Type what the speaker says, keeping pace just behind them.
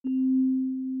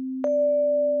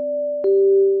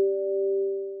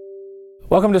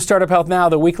Welcome to Startup Health Now,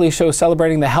 the weekly show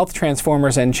celebrating the health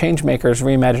transformers and changemakers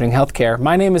reimagining healthcare.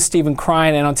 My name is Stephen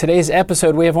Krein, and on today's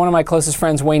episode, we have one of my closest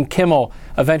friends, Wayne Kimmel,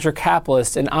 a venture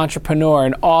capitalist, an entrepreneur,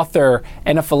 an author,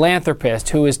 and a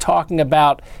philanthropist who is talking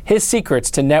about his secrets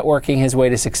to networking his way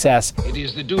to success. It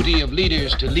is the duty of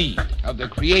leaders to lead, of the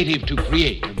creative to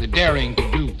create, of the daring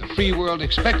to do. The free world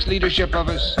expects leadership of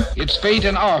us. Its fate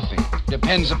and our fate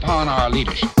depends upon our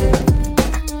leadership.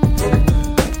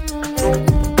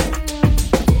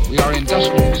 We are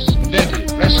industrious,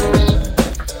 inventive, restless,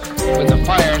 with the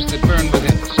fires that burn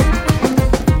within us.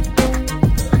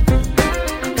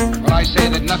 Well, I say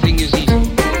that nothing is easy,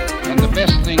 and the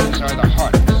best things are the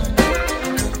hardest.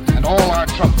 And all our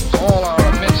troubles, all our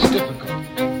immense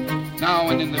difficulties, now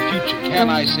and in the future, can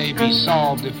I say, be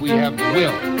solved if we have the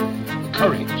will, the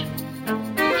courage.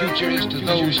 The future is to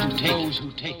those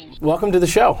who take it. Welcome to the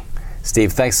show.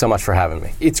 Steve, thanks so much for having me.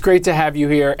 It's great to have you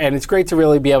here, and it's great to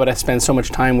really be able to spend so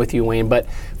much time with you, Wayne. But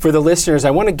for the listeners,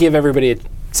 I want to give everybody a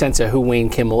sense of who Wayne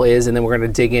Kimmel is, and then we're going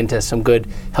to dig into some good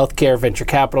healthcare, venture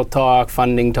capital talk,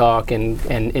 funding talk, and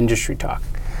industry talk.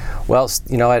 Well,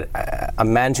 you know,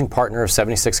 I'm managing partner of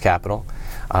 76 Capital.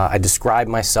 I describe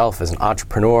myself as an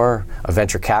entrepreneur, a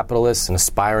venture capitalist, an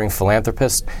aspiring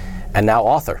philanthropist, and now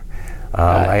author.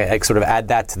 I sort of add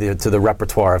that to the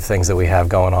repertoire of things that we have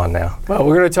going on now. Well,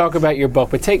 we're going to talk about your book,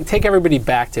 but take everybody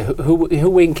back to who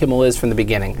Wayne Kimmel is from the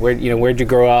beginning. Where'd you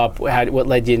grow up? What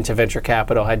led you into venture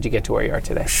capital? How did you get to where you are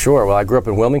today? Sure. Well, I grew up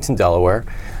in Wilmington, Delaware.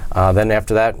 Then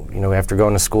after that, after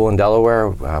going to school in Delaware,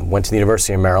 went to the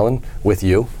University of Maryland with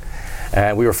you,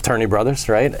 and we were fraternity brothers,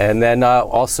 right? And then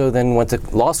also went to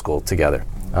law school together.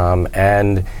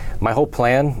 And my whole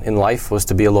plan in life was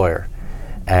to be a lawyer,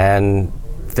 and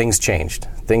things changed.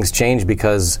 Things changed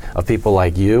because of people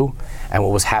like you and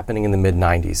what was happening in the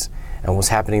mid-'90s. And what was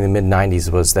happening in the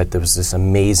mid-'90s was that there was this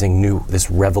amazing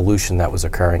this revolution that was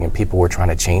occurring, and people were trying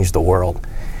to change the world.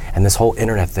 And this whole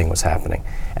internet thing was happening.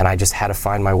 And I just had to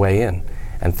find my way in.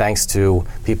 And thanks to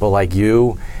people like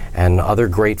you and other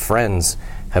great friends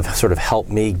have sort of helped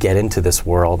me get into this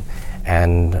world,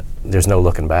 and there's no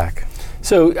looking back.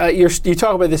 So you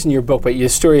talk about this in your book, but your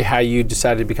story, how you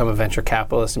decided to become a venture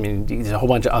capitalist. I mean, there's a whole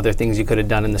bunch of other things you could have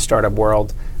done in the startup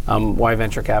world. Why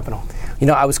venture capital?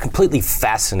 I was completely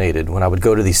fascinated when I would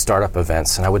go to these startup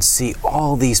events, and I would see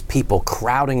all these people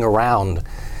crowding around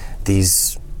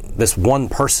this one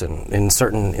person in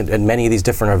many of these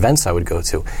different events I would go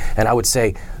to, and I would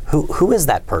say, who is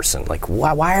that person? Like,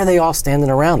 why are they all standing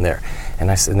around there? And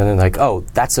then they're like, oh,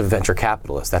 that's a venture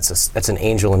capitalist. That's an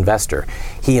angel investor.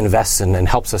 He invests and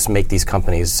helps us make these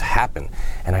companies happen.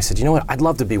 And I said, you know what? I'd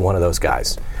love to be one of those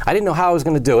guys. I didn't know how I was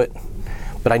going to do it,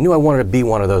 but I knew I wanted to be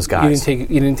one of those guys. You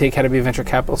didn't take how to be a venture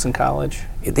capitalist in college?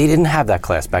 They didn't have that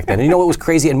class back then. And you know what was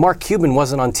crazy? And Mark Cuban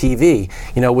wasn't on TV,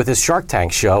 with his Shark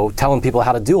Tank show telling people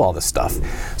how to do all this stuff.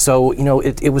 So,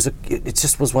 it was an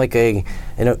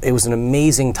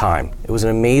amazing time. It was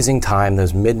an amazing time,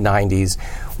 those mid-'90s,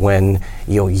 when,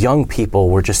 young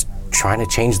people were just trying to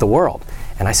change the world.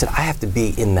 And I said, I have to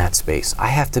be in that space. I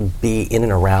have to be in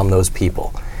and around those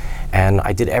people. And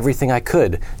I did everything I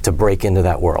could to break into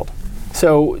that world.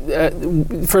 So,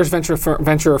 first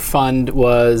venture fund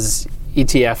was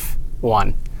ETF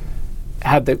 1.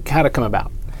 How'd it come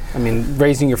about? I mean,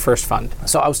 raising your first fund.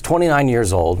 So I was 29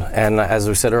 years old, and as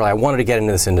we said earlier, I wanted to get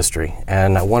into this industry,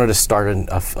 and I wanted to start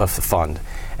a fund.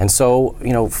 And so,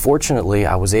 fortunately,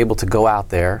 I was able to go out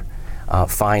there,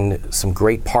 find some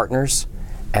great partners,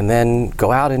 and then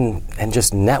go out and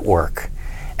just network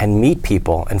and meet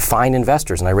people and find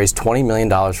investors. And I raised $20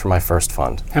 million for my first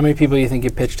fund. How many people do you think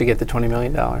you pitched to get the $20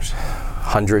 million?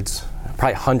 Hundreds,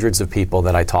 probably hundreds of people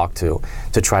that I talked to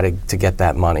try to get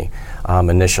that money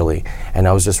initially. And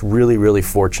I was just really, really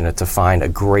fortunate to find a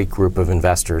great group of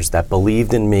investors that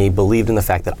believed in me, believed in the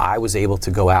fact that I was able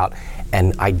to go out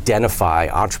and identify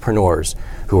entrepreneurs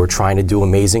who were trying to do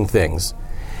amazing things.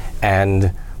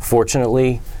 And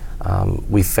fortunately,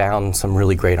 we found some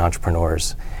really great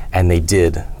entrepreneurs, and they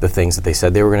did the things that they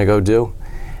said they were going to go do,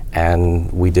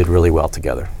 and we did really well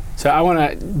together. So I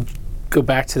want to go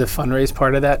back to the fundraise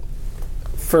part of that.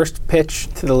 First pitch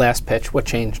to the last pitch, what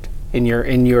changed in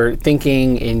your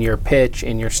thinking, in your pitch,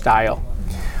 in your style?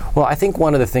 Well, I think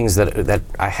one of the things that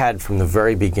I had from the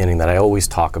very beginning that I always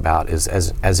talk about is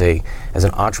as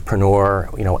an entrepreneur,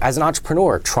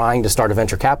 trying to start a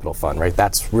venture capital fund, right?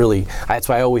 That's why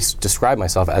I always describe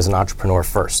myself as an entrepreneur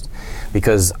first,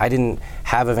 because I didn't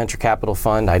have a venture capital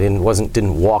fund. I didn't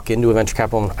walk into a venture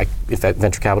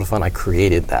capital fund. I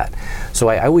created that. So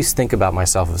I always think about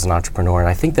myself as an entrepreneur, and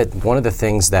I think that one of the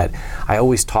things that I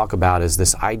always talk about is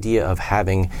this idea of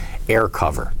having air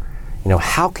cover.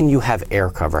 how can you have air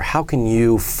cover? How can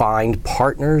you find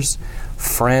partners,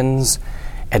 friends,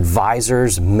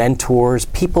 advisors, mentors,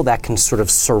 people that can sort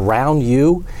of surround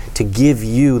you to give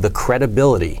you the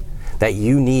credibility that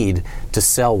you need to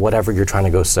sell whatever you're trying to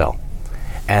go sell?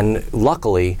 And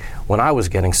luckily, when I was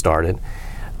getting started,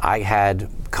 I had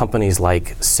companies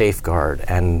like Safeguard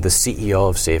and the CEO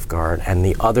of Safeguard and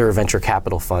the other venture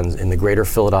capital funds in the greater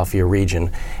Philadelphia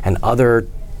region and other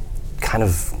kind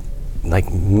of like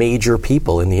major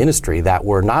people in the industry that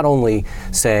were not only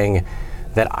saying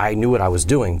that I knew what I was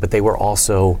doing, but they were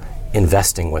also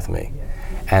investing with me.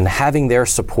 And having their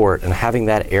support and having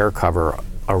that air cover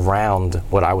around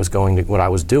what I was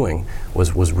doing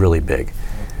was really big.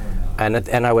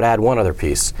 And I would add one other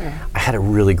piece. I had a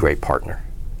really great partner.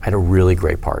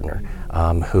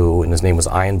 Who, and his name was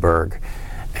Ian Berg.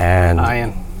 And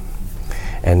Ian.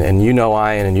 And you know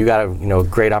Ian, and you got a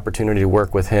great opportunity to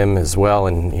work with him as well,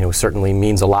 and certainly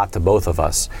means a lot to both of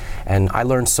us. And I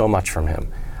learned so much from him.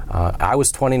 I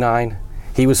was 29,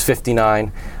 he was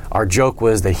 59. Our joke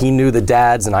was that he knew the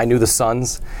dads and I knew the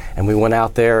sons, and we went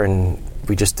out there and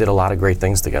we just did a lot of great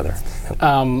things together.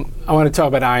 I want to talk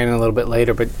about Ian a little bit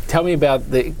later, but tell me about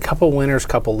the couple winners,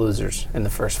 couple losers in the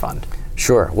first fund.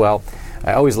 Sure. Well,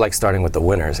 I always like starting with the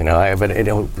winners, we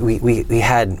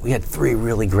had three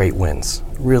really great wins,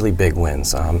 really big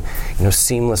wins.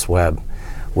 Seamless Web,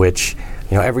 which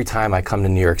every time I come to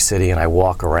New York City and I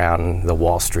walk around the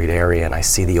Wall Street area and I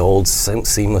see the old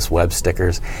Seamless Web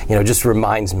stickers, just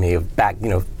reminds me of back,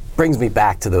 brings me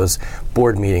back to those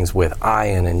board meetings with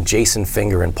Ian and Jason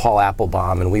Finger and Paul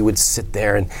Applebaum, and we would sit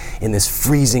there in this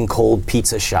freezing cold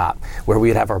pizza shop where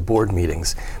we'd have our board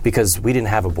meetings because we didn't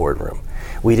have a boardroom.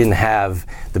 We didn't have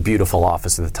the beautiful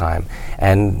office at the time.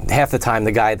 And half the time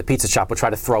the guy at the pizza shop would try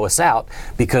to throw us out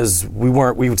because we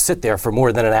would sit there for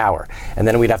more than an hour. And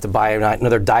then we'd have to buy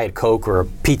another Diet Coke or a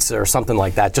pizza or something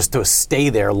like that just to stay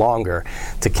there longer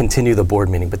to continue the board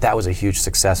meeting. But that was a huge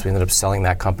success. We ended up selling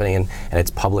that company, and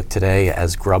it's public today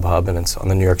as Grubhub, and it's on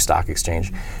the New York Stock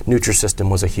Exchange.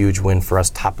 Nutrisystem was a huge win for us,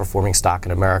 top performing stock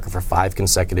in America for 5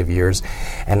 consecutive years.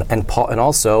 And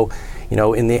also,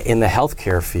 in the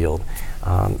healthcare field,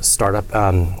 startup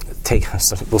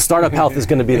health is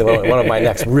going to be one of my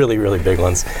next really, really big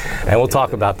ones, and we'll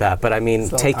talk about that. But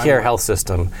Take Care Health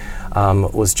System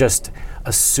was just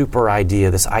a super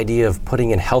idea, this idea of putting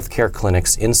in healthcare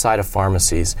clinics inside of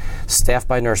pharmacies, staffed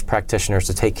by nurse practitioners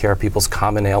to take care of people's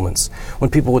common ailments. When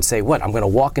people would say, what, I'm going to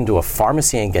walk into a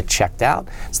pharmacy and get checked out?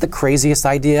 It's the craziest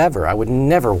idea ever. I would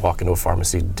never walk into a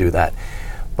pharmacy to do that.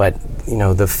 But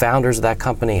the founders of that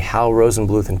company, Hal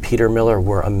Rosenbluth and Peter Miller,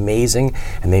 were amazing,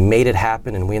 and they made it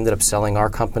happen, and we ended up selling our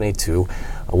company to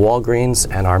Walgreens,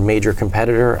 and our major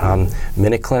competitor,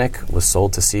 Minute Clinic, was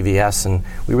sold to CVS, and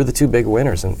we were the two big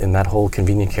winners in that whole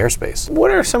convenient care space.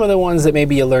 What are some of the ones that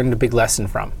maybe you learned a big lesson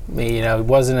from? It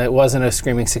wasn't a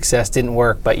screaming success, didn't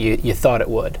work, but you thought it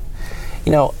would.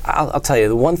 I'll tell you,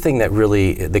 the one thing that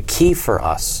really, the key for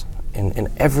us in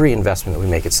every investment that we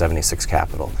make at 76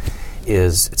 Capital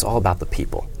is it's all about the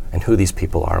people and who these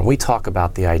people are. And we talk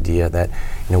about the idea that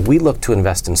we look to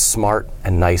invest in smart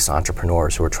and nice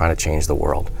entrepreneurs who are trying to change the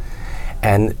world.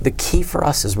 And the key for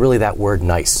us is really that word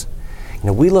nice.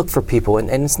 We look for people, and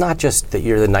it's not just that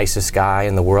you're the nicest guy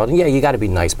in the world. And yeah, you got to be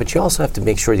nice, but you also have to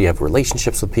make sure that you have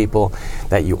relationships with people,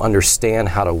 that you understand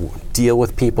how to deal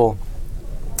with people.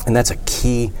 And that's a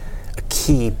key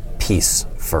piece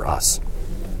for us.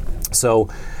 So,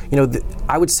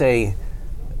 I would say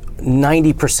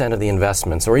 90% of the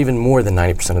investments, or even more than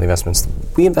 90% of the investments,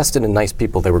 we invested in nice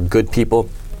people. They were good people.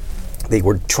 They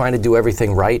were trying to do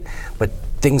everything right, but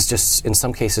things just, in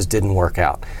some cases, didn't work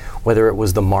out. Whether it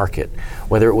was the market,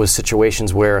 whether it was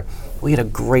situations where we had a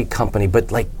great company,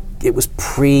 but it was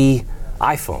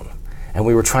pre-iPhone, and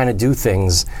we were trying to do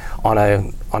things on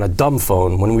a dumb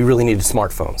phone when we really needed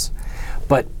smartphones.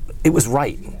 But it was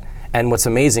right. And what's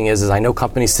amazing is I know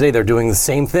companies today, they're doing the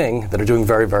same thing, that are doing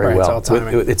very, very well. It's all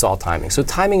timing. It's all timing. So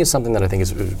timing is something that I think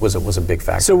was a big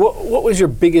factor. So what was your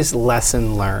biggest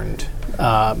lesson learned,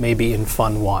 maybe in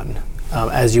Fund 1,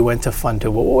 as you went to Fund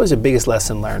 2? What was the biggest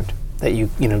lesson learned that you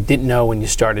didn't know when you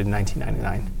started in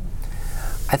 1999?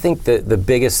 I think the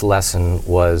biggest lesson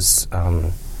was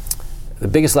the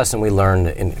biggest lesson we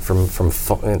learned from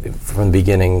the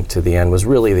beginning to the end was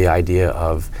really the idea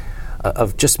of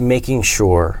just making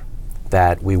sure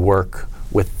that we work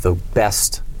with the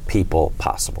best people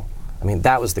possible.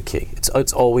 That was the key.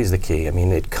 It's always the key.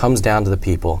 It comes down to the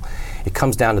people. It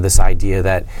comes down to this idea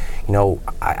that,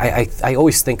 I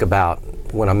always think about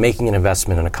when I'm making an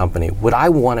investment in a company, would I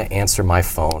want to answer my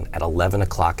phone at 11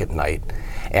 o'clock at night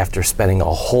after spending a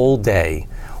whole day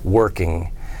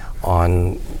working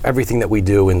on everything that we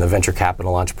do in the venture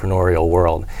capital entrepreneurial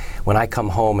world. When I come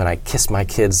home and I kiss my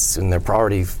kids and they're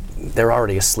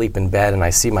already asleep in bed, and I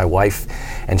see my wife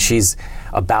and she's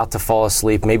about to fall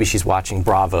asleep, maybe she's watching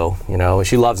Bravo,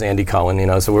 she loves Andy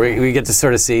Cohen, so we get to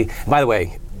sort of see, by the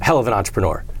way, hell of an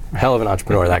entrepreneur,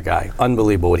 that guy.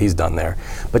 Unbelievable what he's done there.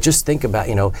 But just think about,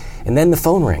 and then the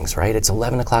phone rings, right? It's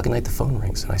 11 o'clock at night, the phone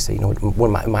rings. And I say,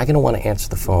 am I going to want to answer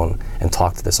the phone and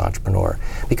talk to this entrepreneur?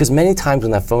 Because many times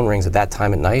when that phone rings at that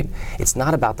time at night, it's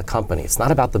not about the company. It's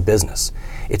not about the business.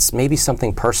 It's maybe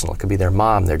something personal. It could be their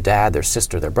mom, their dad, their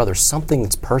sister, their brother, something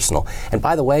that's personal. And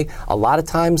by the way, a lot of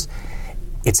times,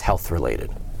 it's health related.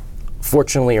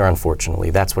 Fortunately or unfortunately,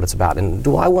 that's what it's about. And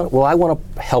I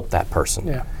want to help that person.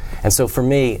 Yeah. And so for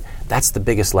me, that's the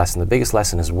biggest lesson. The biggest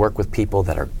lesson is work with people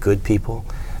that are good people,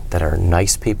 that are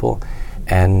nice people,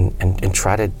 and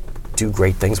try to do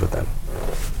great things with them.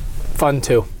 Fun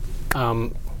 2.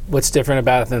 What's different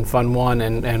about it than Fun 1,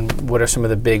 and what are some of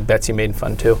the big bets you made in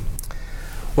Fun 2?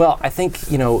 Well, I think,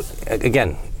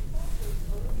 again,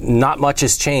 not much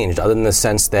has changed other than the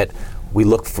sense that we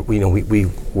look for,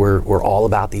 we're all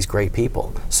about these great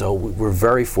people. So we're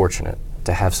very fortunate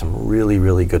to have some really,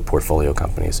 really good portfolio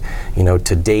companies.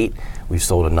 To date, we've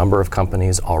sold a number of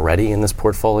companies already in this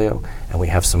portfolio, and we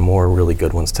have some more really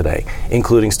good ones today,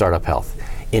 including Startup Health.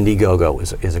 Indiegogo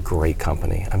is a great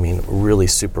company. Really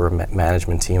super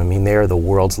management team. They are the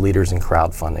world's leaders in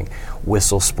crowdfunding.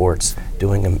 Whistle Sports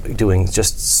doing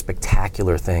just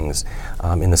spectacular things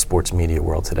in the sports media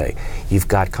world today. You've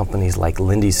got companies like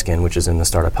Lindy Skin, which is in the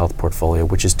Startup Health portfolio,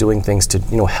 which is doing things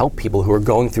to help people who are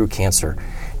going through cancer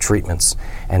treatments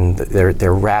and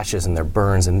their rashes and their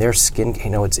burns and their skin.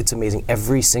 It's amazing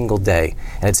every single day,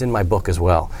 and it's in my book as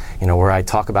well. Where I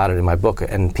talk about it in my book,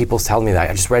 and people tell me that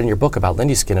I just read in your book about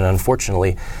Lindy Skin, and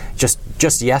unfortunately,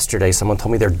 just yesterday, someone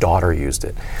told me their daughter used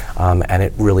it, and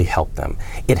it really helped them.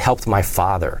 It helped my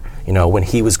father, when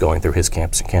he was going through his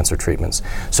cancer treatments.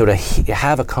 So to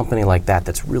have a company like that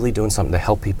that's really doing something to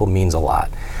help people means a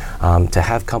lot. To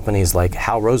have companies like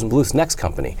Hal Rosenbluth's next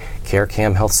company,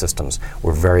 CareCam Health Systems,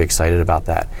 we're very excited about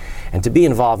that. And to be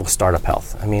involved with Startup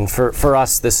Health, for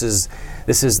us, this is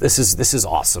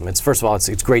awesome. First of all,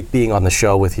 it's great being on the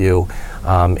show with you.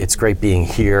 It's great being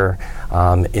here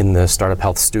in the Startup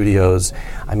Health studios.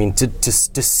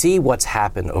 To see what's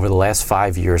happened over the last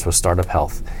 5 years with Startup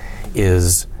Health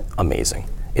is amazing.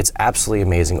 It's absolutely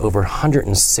amazing. Over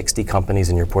 160 companies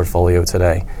in your portfolio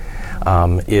today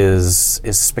is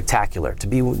spectacular. To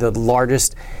be the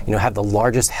largest, have the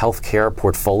largest healthcare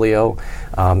portfolio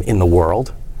in the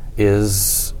world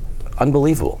is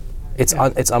unbelievable. It's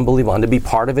unbelievable. And to be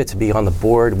part of it, to be on the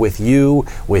board with you,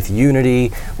 with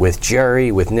Unity, with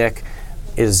Jerry, with Nick,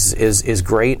 is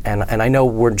great, and I know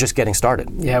we're just getting started.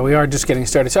 Yeah, we are just getting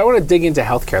started. So I want to dig into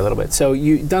healthcare a little bit. So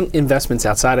you've done investments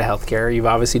outside of healthcare. You've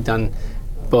obviously done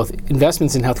both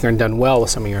investments in healthcare and done well with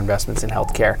some of your investments in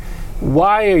healthcare.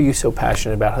 Why are you so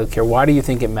passionate about healthcare? Why do you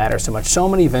think it matters so much? So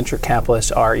many venture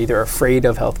capitalists are either afraid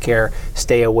of healthcare,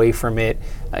 stay away from it,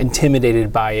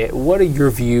 intimidated by it. What's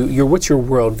your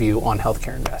worldview on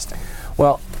healthcare investing?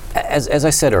 Well, as I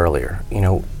said earlier,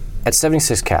 at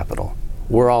 76 Capital,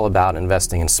 we're all about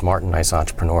investing in smart and nice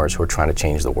entrepreneurs who are trying to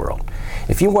change the world.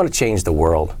 If you want to change the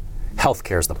world,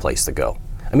 healthcare is the place to go.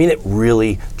 It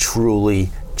really, truly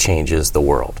changes the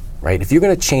world, right? If you're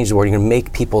going to change the world, you're going to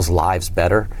make people's lives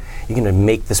better. You're going to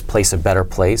make this place a better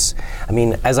place.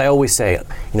 As I always say,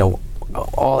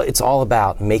 it's all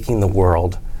about making the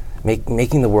world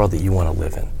that you want to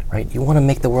live in, right? You want to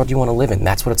make the world you want to live in.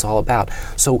 That's what it's all about.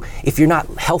 So if you're not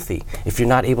healthy, if you're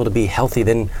not able to be healthy,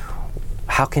 then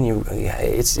how can you?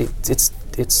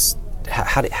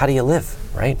 How do you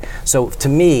live, right? So to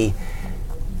me,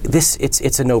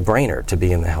 it's a no-brainer to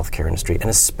be in the healthcare industry, and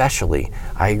especially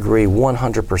I agree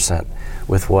 100%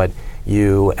 with what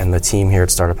you and the team here at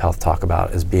Startup Health talk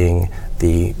about as being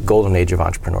the golden age of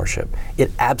entrepreneurship.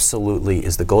 It absolutely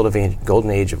is the golden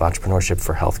age of entrepreneurship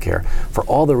for healthcare for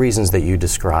all the reasons that you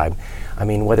described.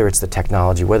 Whether it's the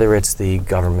technology, whether it's the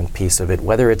government piece of it,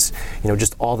 whether it's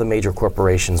just all the major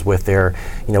corporations with their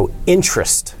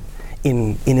interest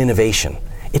in innovation.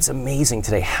 It's amazing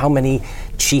today how many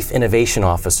chief innovation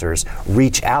officers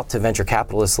reach out to venture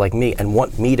capitalists like me and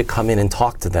want me to come in and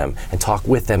talk to them and talk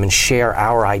with them and share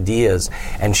our ideas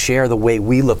and share the way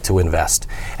we look to invest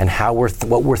and how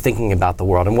what we're thinking about the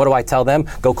world. And what do I tell them?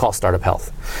 Go call Startup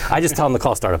Health. I just tell them to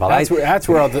call Startup Health. That's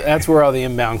where all the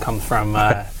inbound comes from.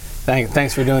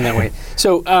 Thanks for doing that, Wayne.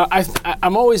 So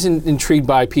I'm always intrigued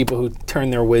by people who turn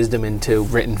their wisdom into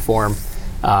written form.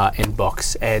 In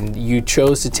books, and you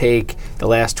chose to take the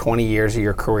last 20 years of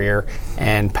your career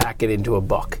and pack it into a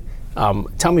book.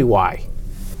 Tell me why.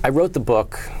 I wrote the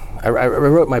book. I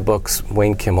wrote my books,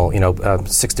 Wayne Kimmel,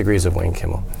 6 Degrees of Wayne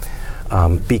Kimmel,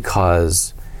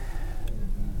 because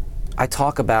I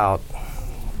talk about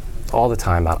all the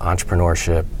time about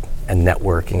entrepreneurship and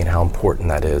networking and how important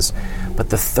that is.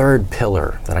 But the third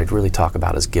pillar that I'd really talk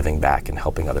about is giving back and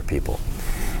helping other people.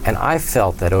 And I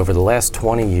felt that over the last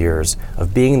 20 years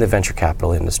of being in the venture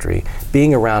capital industry,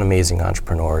 being around amazing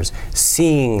entrepreneurs,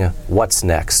 seeing what's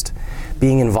next,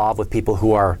 being involved with people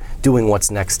who are doing what's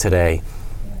next today,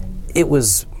 it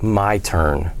was my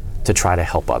turn to try to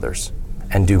help others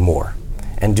and do more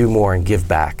and give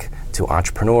back to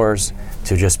entrepreneurs,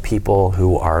 to just people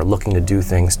who are looking to do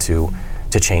things to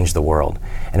change the world.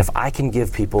 And if I can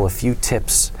give people a few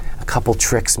tips, a couple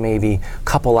tricks maybe, a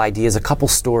couple ideas, a couple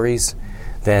stories,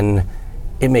 then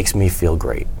it makes me feel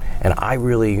great. And I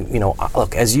really,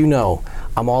 look, as you know,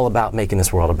 I'm all about making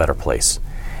this world a better place.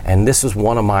 And this is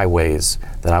one of my ways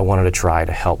that I wanted to try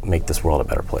to help make this world a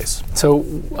better place. So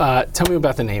tell me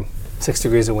about the name, 6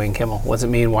 Degrees of Wayne Kimmel. What does it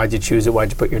mean? Why'd you choose it?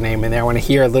 Why'd you put your name in there? I want to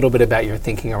hear a little bit about your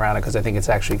thinking around it, because I think it's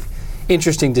actually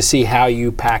interesting to see how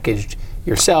you packaged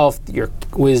yourself, your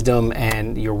wisdom,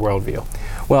 and your worldview.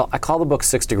 Well, I call the book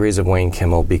 6 Degrees of Wayne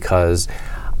Kimmel because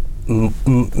a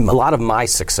lot of my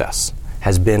success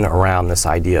has been around this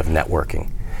idea of networking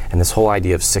and this whole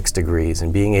idea of 6 degrees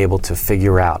and being able to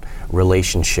figure out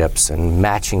relationships and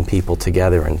matching people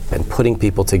together and putting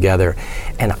people together.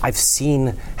 And I've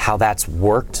seen how that's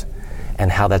worked and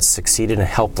how that's succeeded and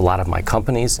helped a lot of my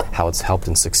companies, how it's helped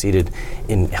me succeed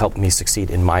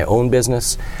in my own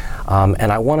business.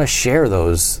 And I want to share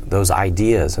those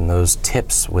ideas and those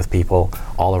tips with people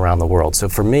all around the world. So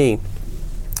for me,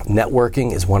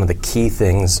 networking is one of the key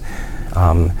things.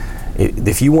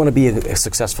 If you want to be a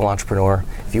successful entrepreneur,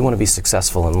 if you want to be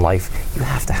successful in life, you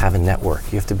have to have a network.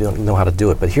 You have to know how to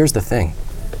do it. But here's the thing.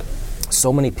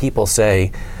 So many people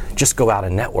say, just go out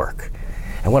and network.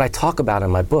 And what I talk about in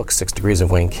my book, 6 Degrees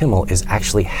of Wayne Kimmel, is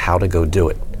actually how to go do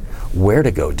it, where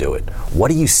to go do it,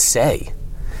 what do you say,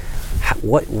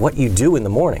 what you do in the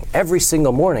morning. Every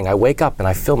single morning I wake up and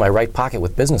I fill my right pocket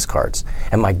with business cards.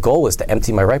 And my goal is to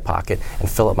empty my right pocket and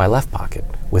fill up my left pocket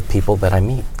with people that I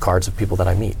meet, cards of people that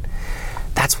I meet.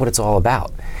 That's what it's all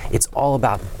about. It's all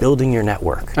about building your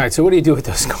network. All right, so what do you do with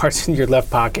those cards in your left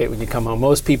pocket when you come home?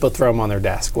 Most people throw them on their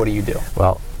desk. What do you do?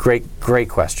 Well, great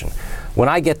question. When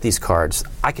I get these cards,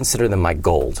 I consider them my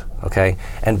gold, okay?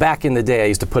 And back in the day, I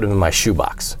used to put them in my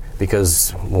shoebox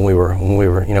because when we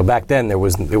were, back then there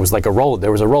was like a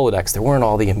Rolodex. There weren't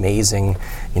all the amazing,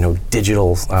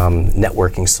 digital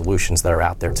networking solutions that are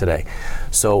out there today.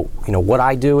 So, what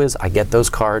I do is I get those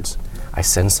cards. I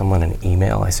send someone an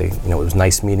email. I say, it was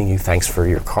nice meeting you. Thanks for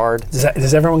your card.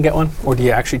 Does everyone get one? Or do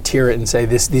you actually tier it and say,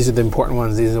 these are the important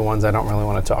ones, these are the ones I don't really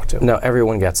want to talk to? No,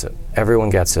 everyone gets it. Everyone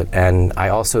gets it. And I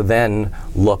also then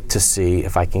look to see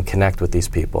if I can connect with these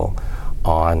people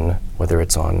on, whether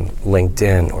it's on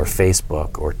LinkedIn or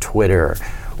Facebook or Twitter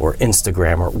or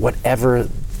Instagram or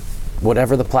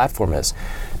whatever the platform is.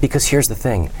 Because here's the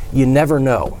thing, you never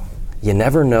know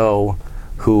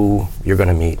who you're going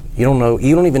to meet. You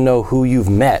don't even know who you've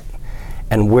met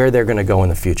and where they're going to go in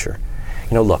the future.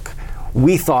 Look,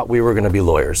 we thought we were going to be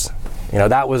lawyers.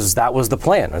 That was the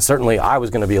plan. And certainly I was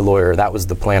going to be a lawyer. That was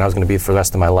the plan I was going to be for the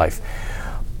rest of my life.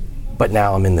 But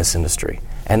now I'm in this industry.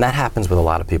 And that happens with a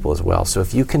lot of people as well. So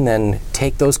if you can then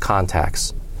take those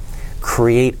contacts,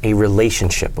 create a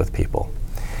relationship with people,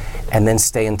 and then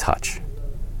stay in touch,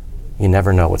 you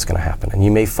never know what's going to happen. And you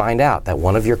may find out that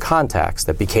one of your contacts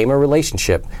that became a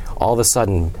relationship all of a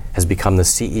sudden has become the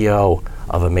CEO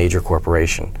of a major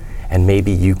corporation. And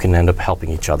maybe you can end up helping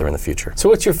each other in the future. So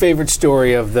what's your favorite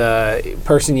story of the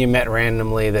person you met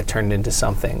randomly that turned into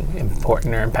something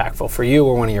important or impactful for you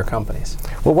or one of your companies?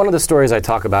 Well, one of the stories I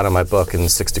talk about in my book, in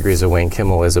 6 Degrees of Wayne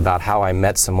Kimmel, is about how I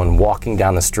met someone walking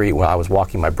down the street while I was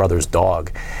walking my brother's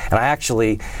dog. And I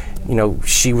actually,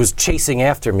 she was chasing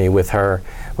after me with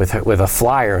a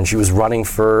flyer, and she was running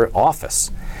for office.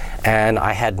 And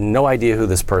I had no idea who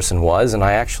this person was, and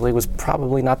I actually was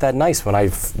probably not that nice when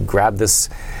I grabbed this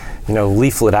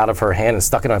leaflet out of her hand and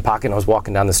stuck it in my pocket, and I was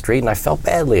walking down the street, and I felt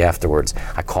badly afterwards.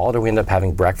 I called her, we ended up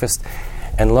having breakfast,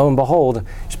 and lo and behold,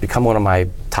 she's become one of my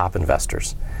top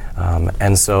investors.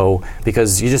 And so,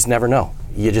 because you just never know.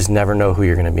 You just never know who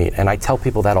you're going to meet. And I tell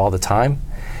people that all the time,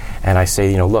 and I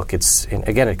say, look,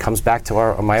 it comes back to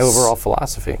my overall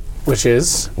philosophy. Which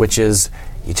is,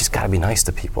 you just got to be nice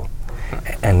to people.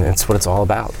 And that's what it's all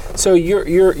about. So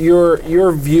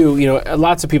your view,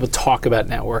 lots of people talk about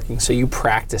networking, so you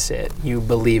practice it. You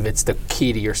believe it's the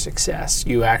key to your success.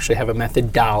 You actually have a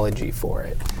methodology for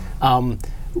it.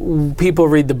 People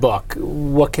read the book.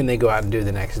 What can they go out and do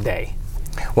the next day?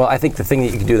 Well, I think the thing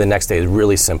that you can do the next day is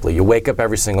really simple. You wake up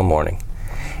every single morning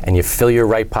and you fill your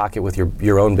right pocket with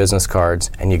your own business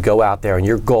cards, and you go out there, and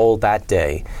your goal that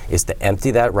day is to empty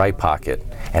that right pocket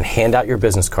and hand out your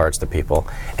business cards to people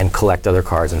and collect other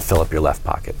cards and fill up your left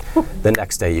pocket. The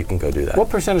next day you can go do that.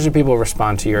 What percentage of people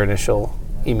respond to your initial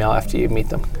email after you meet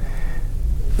them?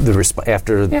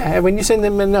 When you send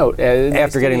them a note.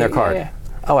 After getting their card. Yeah.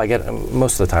 Oh, I get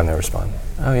most of the time they respond.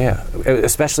 Oh yeah,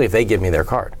 especially if they give me their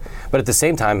card. But at the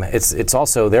same time, it's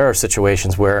also, there are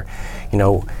situations where,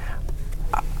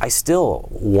 I still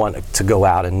want to go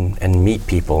out and meet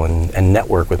people and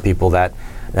network with people that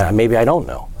maybe I don't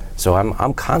know. So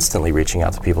I'm constantly reaching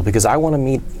out to people because I want to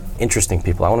meet interesting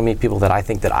people. I want to meet people that I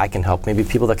think that I can help, maybe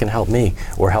people that can help me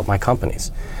or help my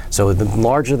companies. So the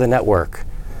larger the network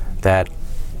that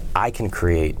I can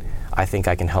create, I think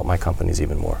I can help my companies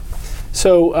even more.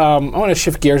 So I want to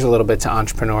shift gears a little bit to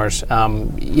entrepreneurs.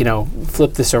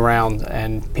 Flip this around,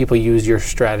 and people use your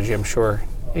strategy, I'm sure,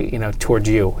 towards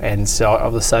you. And so all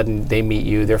of a sudden they meet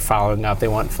you, they're following up, they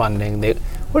want funding.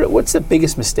 What's the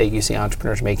biggest mistake you see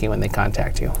entrepreneurs making when they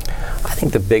contact you? I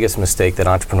think the biggest mistake that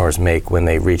entrepreneurs make when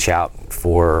they reach out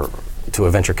to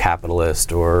a venture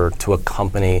capitalist or to a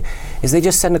company is they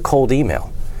just send a cold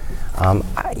email.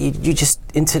 You just,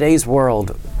 in today's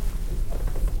world,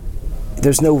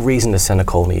 there's no reason to send a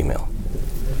cold email.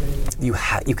 You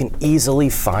can easily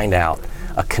find out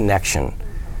a connection,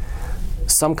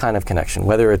 some kind of connection,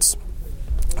 whether it's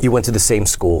you went to the same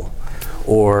school,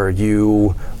 or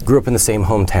you grew up in the same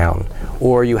hometown,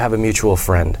 or you have a mutual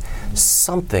friend.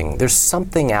 There's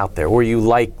something out there, or you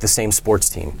like the same sports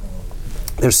team.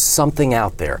 There's something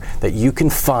out there that you can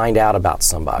find out about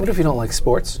somebody. What if you don't like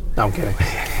sports? No, I'm kidding.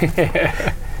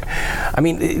 I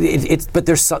mean, but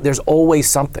there's always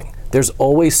something. There's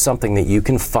always something that you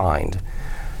can find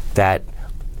that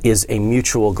is a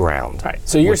mutual ground. Right.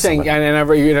 So you're saying, and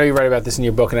you write about this in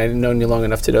your book, and I didn't know you long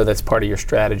enough to know that's part of your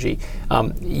strategy.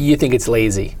 You think it's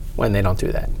lazy when they don't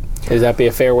do that? Would that be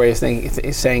a fair way of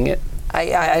saying it?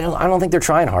 I don't think they're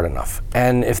trying hard enough.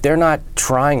 And if they're not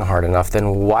trying hard enough,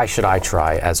 then why should I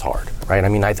try as hard, right? I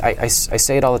mean, I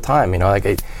say it all the time, you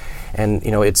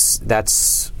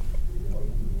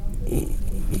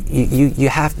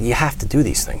have to do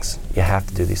these things. You have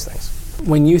to do these things.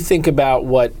 When you think about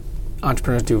what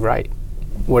entrepreneurs do right,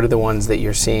 what are the ones that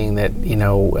you're seeing that, you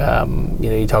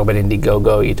talk about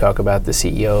Indiegogo, you talk about the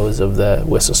CEOs of the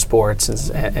Whistle Sports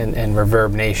and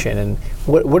Reverb Nation, and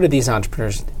what are these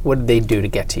entrepreneurs, what did they do to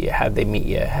get to you? How did they meet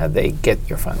you? How did they get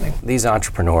your funding? These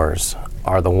entrepreneurs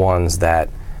are the ones that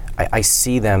I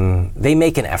see them, they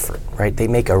make an effort, right? They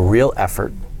make a real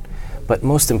effort, but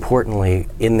most importantly,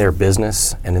 in their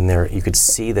business and you could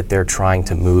see that they're trying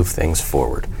to move things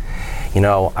forward.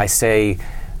 I say,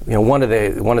 one of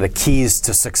the keys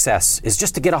to success is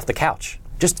just to get off the couch.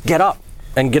 Just get up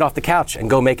and get off the couch and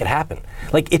go make it happen.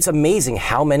 Like, it's amazing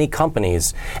how many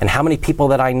companies and how many people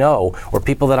that I know, or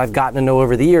people that I've gotten to know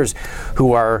over the years,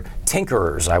 who are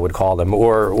tinkerers, I would call them,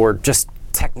 or just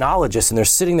technologists, and they're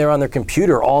sitting there on their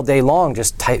computer all day long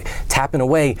just tapping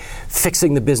away,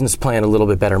 fixing the business plan a little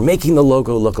bit better, making the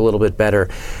logo look a little bit better,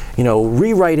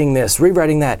 rewriting this,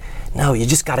 rewriting that. No, you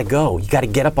just got to go. You got to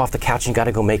get up off the couch and got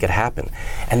to go make it happen.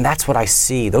 And that's what I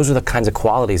see. Those are the kinds of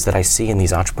qualities that I see in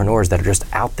these entrepreneurs that are just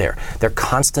out there. They're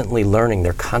constantly learning.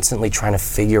 They're constantly trying to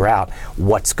figure out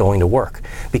what's going to work.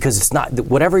 Because it's not,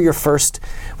 whatever your first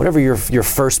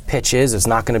pitch is, it's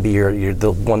not going to be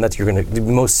the one that you're going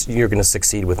to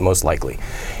succeed with most likely.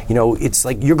 It's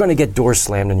like you're going to get doors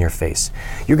slammed in your face.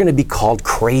 You're going to be called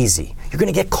crazy. You're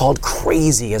going to get called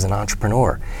crazy as an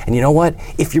entrepreneur. And you know what?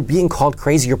 If you're being called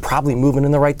crazy, you're probably moving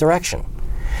in the right direction.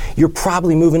 You're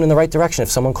probably moving in the right direction if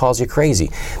someone calls you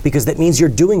crazy, because that means you're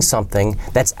doing something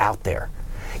that's out there.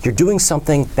 You're doing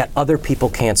something that other people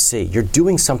can't see. You're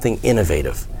doing something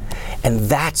innovative. And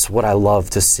that's what I love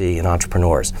to see in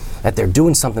entrepreneurs, that they're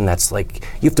doing something that's like,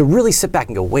 you have to really sit back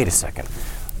and go, wait a second,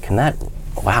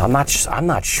 I'm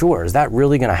not sure. Is that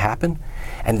really going to happen?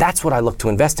 And that's what I look to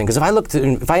invest in. Because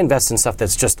if I invest in stuff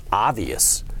that's just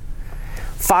obvious,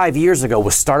 5 years ago,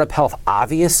 was Startup Health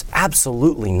obvious?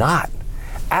 Absolutely not.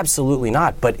 Absolutely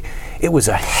not. But it was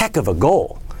a heck of a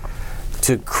goal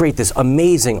to create this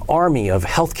amazing army of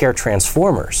healthcare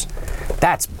transformers.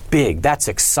 That's big. That's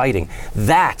exciting.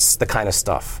 That's the kind of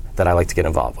stuff that I like to get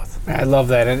involved with. I love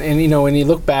that. And when you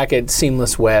look back at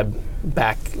Seamless Web,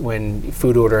 back when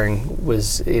food ordering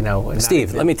was,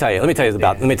 Steve, let me tell you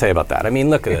about that. I mean,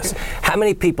 look at this. How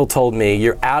many people told me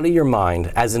you're out of your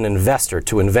mind as an investor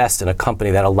to invest in a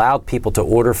company that allowed people to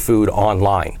order food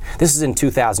online? This is in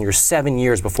 2000. You're 7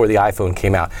 years before the iPhone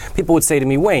came out. People would say to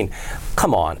me, Wayne,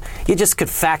 come on, you just could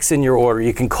fax in your order.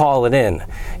 You can call it in.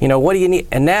 What do you need?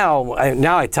 And now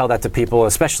I tell that to people,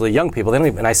 especially young people.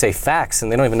 And I say fax,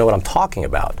 and they don't even know what I'm talking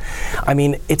about. I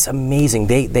mean, it's amazing.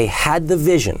 They had the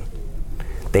vision.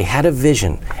 They had a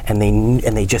vision, and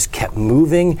they just kept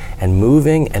moving and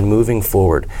moving and moving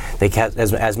forward. They kept,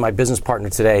 as my business partner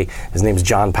today, his name's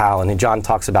John Powell, and John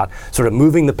talks about sort of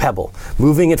moving the pebble,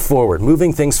 moving it forward,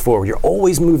 moving things forward. You're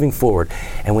always moving forward,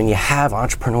 and when you have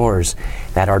entrepreneurs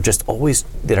that are just always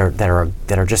they're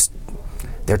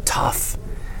tough,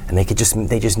 and they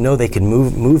just know they can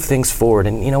move things forward.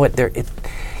 And you know what?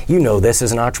 You know this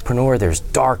as an entrepreneur. There's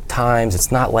dark times.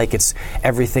 It's not like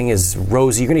everything is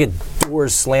rosy. You're going to get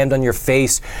doors slammed on your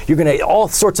face. All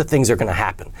sorts of things are going to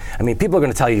happen. I mean, people are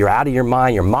going to tell you you're out of your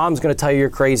mind. Your mom's going to tell you you're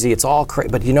crazy. It's all crazy.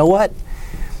 But you know what?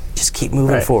 Just keep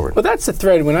moving forward. Well, that's the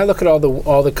thread. When I look at all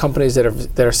the companies that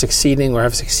are succeeding or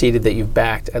have succeeded that you've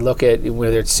backed, I look at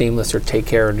whether it's Seamless or Take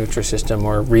Care or Nutrisystem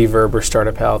or Reverb or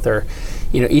Startup Health or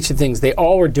each of the things. They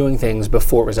all were doing things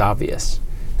before it was obvious,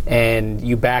 and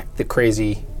you backed the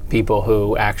crazy people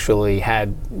who actually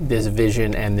had this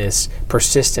vision and this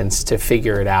persistence to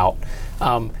figure it out.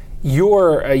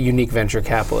 You're a unique venture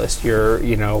capitalist. You're,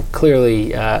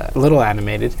 clearly a little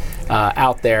animated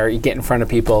out there. You get in front of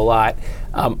people a lot.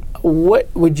 What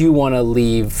would you want to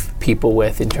leave people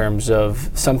with in terms of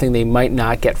something they might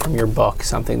not get from your book,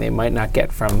 something they might not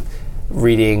get from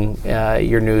reading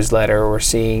your newsletter or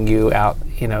seeing you out,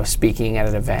 speaking at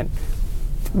an event?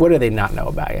 What do they not know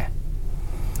about you?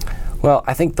 Well,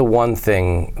 I think the one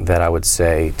thing that I would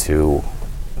say to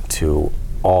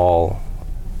all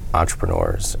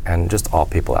entrepreneurs and just all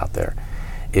people out there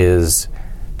is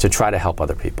to try to help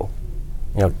other people.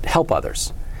 Help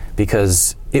others,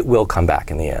 because it will come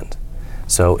back in the end.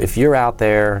 So if you're out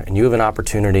there and you have an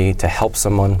opportunity to help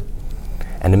someone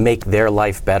and to make their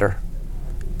life better,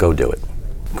 go do it.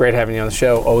 Great having you on the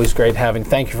show. Always great having.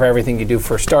 Thank you for everything you do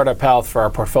for Startup Health, for our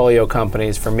portfolio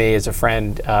companies, for me as a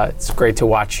friend. It's great to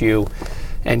watch you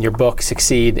and your book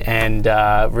succeed, and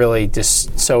really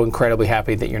just so incredibly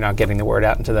happy that you're now getting the word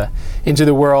out into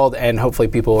the world, and hopefully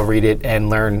people will read it and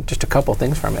learn just a couple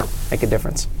things from it. Make a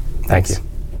difference. Thank you.